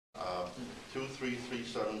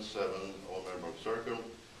23377 Old Meadowbrook Circle.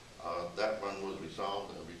 That one was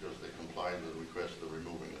resolved because they complied with the request of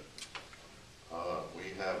removing it. We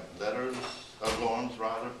have letters, lawns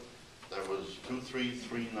rather, that was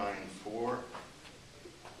 23394.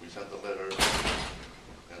 We sent the letter,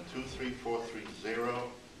 and 23430,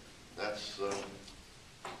 that's the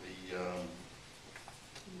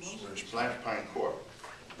Slash Pine Court.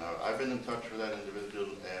 Now, I've been in touch with that individual,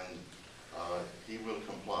 and he will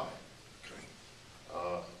comply. Okay.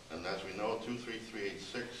 And as we know,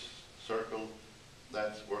 23386 Circle,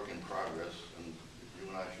 that's work in progress, and you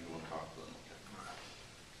and I should go and talk to them.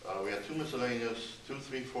 Okay. We had two miscellaneous,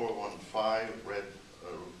 23415 Red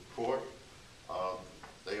Court.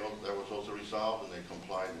 That was also resolved, and they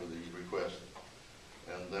complied with the request.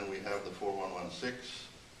 And then we have the 4116,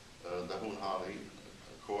 the Hoon-Holly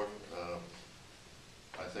Court.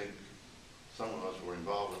 I think some of us were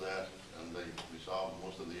involved with that, and they resolved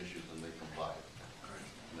most of the issues, and they complied.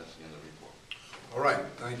 And that's the end of the report. All right,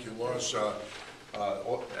 thank you, Lois.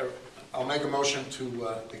 I'll make a motion to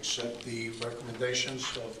accept the recommendations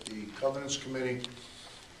of the Covenants Committee.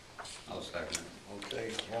 I'll second it.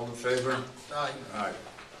 Okay, all in favor? Aye. Aye.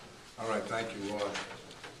 All right, thank you,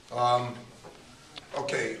 Lois.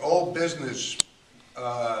 Okay, old business.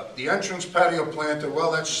 The entrance patio planter,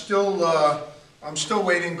 well, that's still, I'm still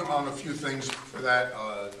waiting on a few things for that,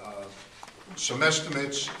 some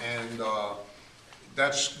estimates, and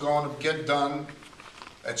that's going to get done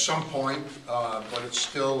at some point, but it's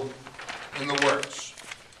still in the works.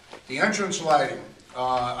 The entrance lighting,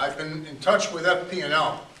 I've been in touch with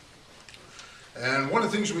FP&L, and one of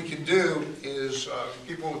the things we can do is,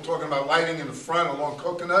 people were talking about lighting in the front along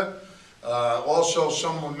Coconut. Also,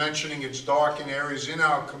 someone mentioning it's dark in areas in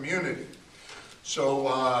our community. So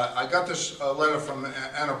I got this letter from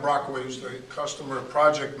Anna Brockway, who's the customer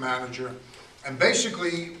project manager. And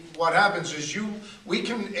basically, what happens is we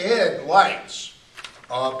can add lights,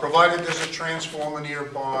 provided there's a transformer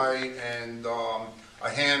nearby and a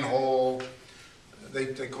handhole. They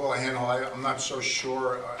call it a handhole. I'm not so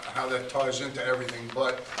sure how that ties into everything,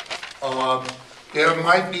 but there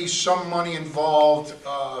might be some money involved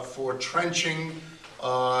for trenching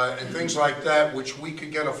and things like that, which we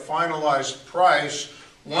could get a finalized price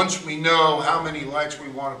once we know how many lights we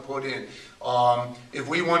want to put in. If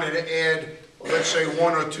we wanted to add, let's say,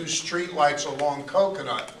 1 or 2 street lights along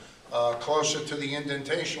Coconut, closer to the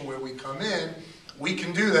indentation where we come in, we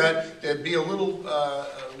can do that. There'd be a little,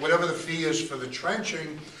 whatever the fee is for the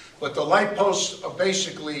trenching, but the light posts are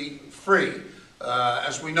basically free.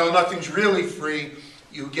 As we know, nothing's really free.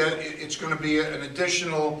 It's going to be an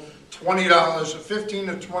additional $20,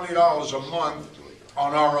 $15 to $20 a month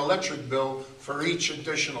on our electric bill for each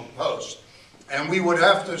additional post. And we would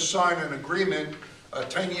have to sign an agreement, a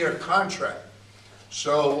 10-year contract.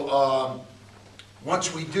 So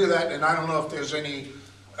once we do that, and I don't know if there's any,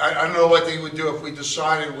 I don't know what they would do if we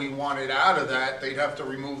decided we wanted out of that. They'd have to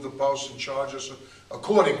remove the posts and charge us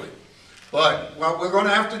accordingly. But what we're going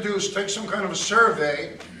to have to do is take some kind of a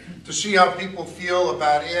survey to see how people feel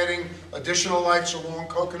about adding additional lights along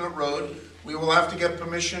Coconut Road. We will have to get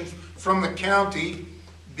permission from the county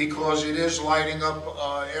because it is lighting up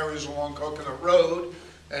areas along Coconut Road,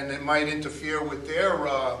 and it might interfere with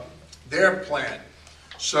their plan.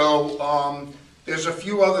 So there's a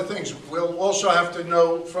few other things. We'll also have to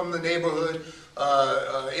know from the neighborhood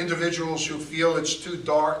individuals who feel it's too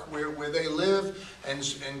dark where they live,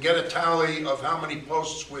 and get a tally of how many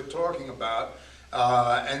posts we're talking about.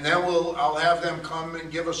 And then I'll have them come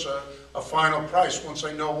and give us a final price once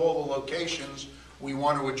I know all the locations we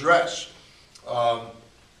want to address.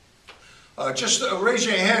 Just raise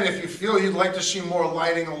your hand if you feel you'd like to see more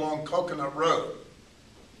lighting along Coconut Road.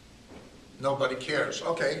 Nobody cares.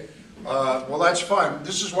 Okay. Well, that's fine.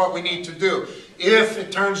 This is what we need to do. If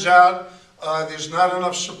it turns out there's not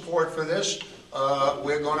enough support for this,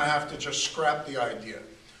 we're going to have to just scrap the idea.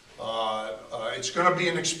 It's going to be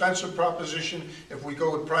an expensive proposition if we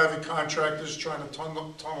go with private contractors trying to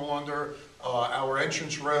tunnel under our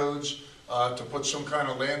entrance roads to put some kind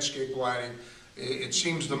of landscape lighting. It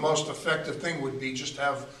seems the most effective thing would be just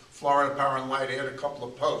have Florida Power and Light add a couple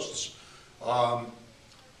of posts.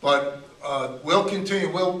 But we'll continue.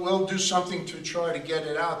 We'll do something to try to get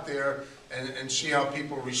it out there and see how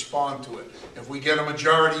people respond to it. If we get a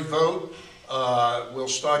majority vote, we'll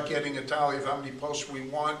start getting a tally of how many posts we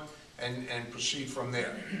want and proceed from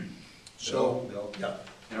there. So, Bill, yeah.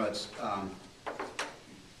 You know, it's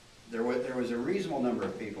there was a reasonable number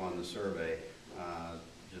of people on the survey,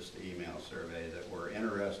 just the email survey, that were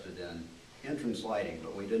interested in entrance lighting,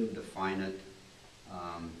 but we didn't define it.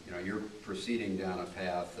 You know, you're proceeding down a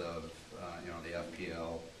path of, you know, the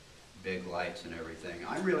FPL big lights and everything.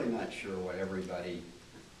 I'm really not sure what everybody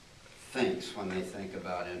thinks when they think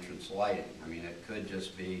about entrance lighting. I mean, it could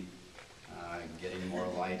just be getting more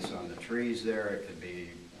lights on the trees there. It could be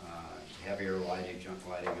heavier lighting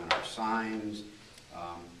on our signs.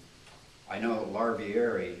 I know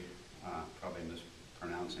Larvieri, probably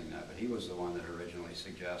mispronouncing that, but he was the one that originally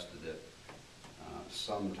suggested it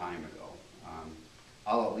some time ago.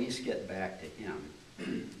 I'll at least get back to him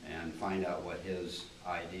and find out what his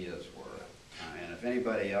ideas were. And if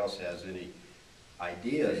anybody else has any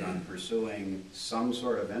ideas on pursuing some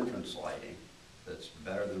sort of entrance lighting that's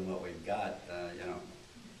better than what we've got, you know,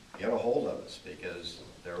 get a hold of us, because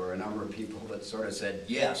there were a number of people that sort of said,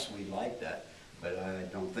 yes, we like that, but I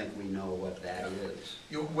don't think we know what that is.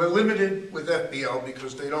 We're limited with FBL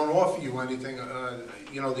because they don't offer you anything,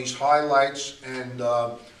 you know, these highlights, and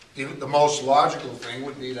the most logical thing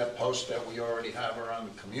would be that post that we already have around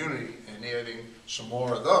the community and adding some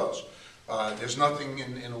more of those. There's nothing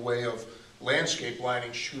in a way of landscape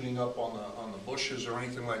lighting shooting up on the bushes or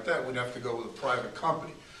anything like that. We'd have to go with a private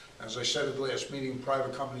company. As I said at the last meeting,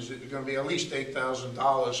 private companies are going to be at least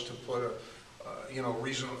 $8,000 to put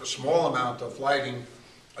a small amount of lighting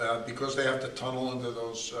because they have to tunnel into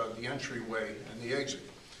those the entryway and the exit.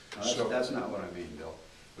 No, that's not what I mean, Bill.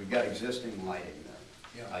 We've got existing lighting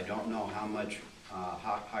there. Yeah. I don't know how much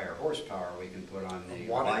higher horsepower we can put on the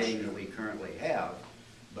wattage lighting that we currently have,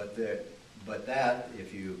 but that,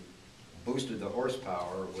 if you boosted the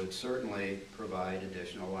horsepower, would certainly provide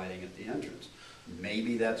additional lighting at the entrance.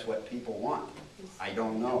 Maybe that's what people want. I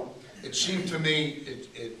don't know. It seemed to me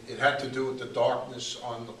it had to do with the darkness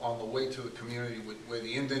on the way to the community, where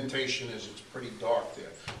the indentation is. It's pretty dark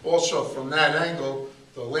there. Also, from that angle,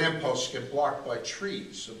 the lampposts get blocked by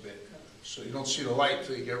trees a bit, so you don't see the light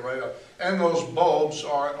till you get right up. And those bulbs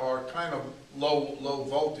are kind of low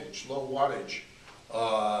voltage, low wattage.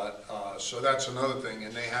 So that's another thing,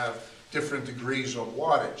 and they have different degrees of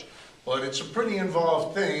wattage. But it's a pretty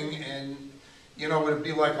involved thing, and you know, it'd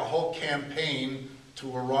be like a whole campaign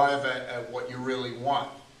to arrive at what you really want.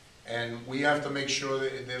 And we have to make sure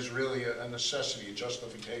that there's really a necessity, a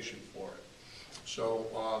justification for it.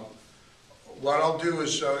 So what I'll do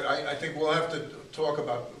is, I think we'll have to talk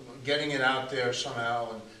about getting it out there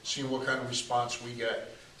somehow and seeing what kind of response we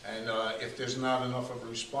get. And if there's not enough of a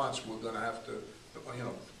response, we're going to have to, you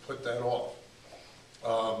know, put that off.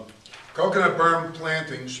 Coconut berm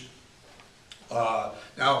plantings.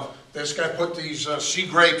 Now, this guy put these sea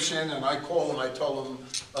grapes in, and I called him. I told him,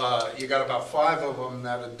 you got about 5 of them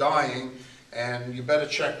that are dying, and you better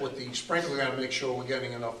check with the sprinkler gun to make sure we're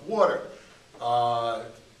getting enough water.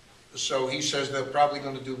 So he says they're probably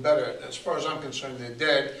going to do better. As far as I'm concerned, they're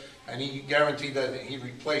dead, and he guaranteed that he'd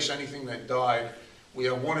replace anything that died. We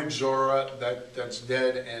have 1 Exora that's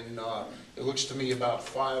dead, and it looks to me about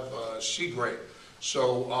 5 sea grape.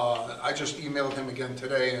 So I just emailed him again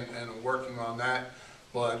today and working on that.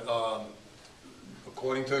 But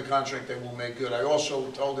according to the contract, they will make good. I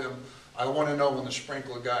also told him I want to know when the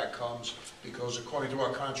sprinkler guy comes, because according to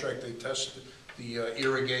our contract, they test the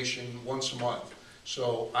irrigation once a month.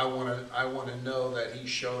 So I want to know that he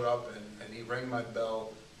showed up and he rang my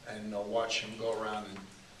bell, and watch him go around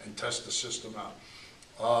and test the system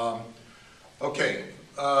out. Okay,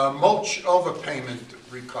 mulch overpayment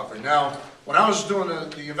recovery. Now, when I was doing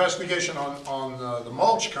the investigation on the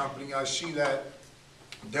mulch company, I see that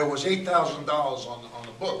there was $8,000 on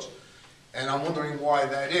the books, and I'm wondering why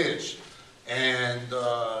that is. And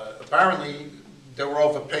apparently, they were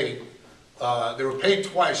overpaid. They were paid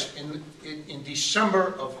twice in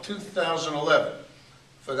December of 2011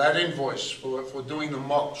 for that invoice for doing the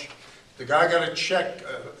mulch. The guy got a check,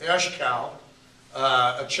 Ashcal,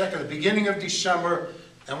 a check at the beginning of December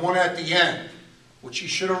and one at the end, which he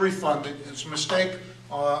should have refunded. It's a mistake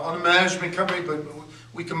on the management company, but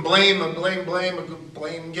we can blame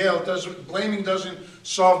Gail. Blaming doesn't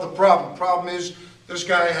solve the problem. The problem is this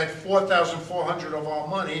guy had $4,400 of our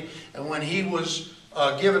money, and when he was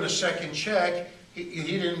given a second check, he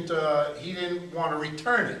didn't want to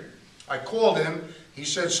return it. I called him. He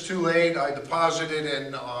said it's too late. I deposited,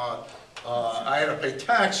 and I had to pay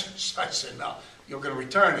taxes. I said, no, you're going to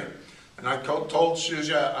return it. And I told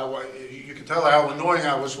Susie, you can tell how annoying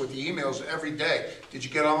I was with the emails every day. Did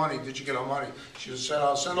you get our money? Did you get our money? She said,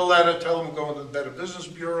 I'll send a letter, tell him we're going to the Better Business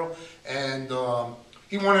Bureau. And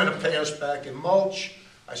he wanted to pay us back in mulch.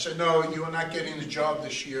 I said, no, you are not getting the job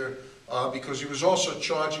this year, because he was also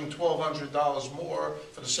charging $1,200 more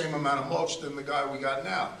for the same amount of mulch than the guy we got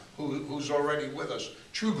now, who's already with us,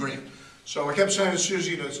 True Green. So I kept saying to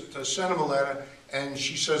Susie to send him a letter, and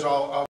she says, I'll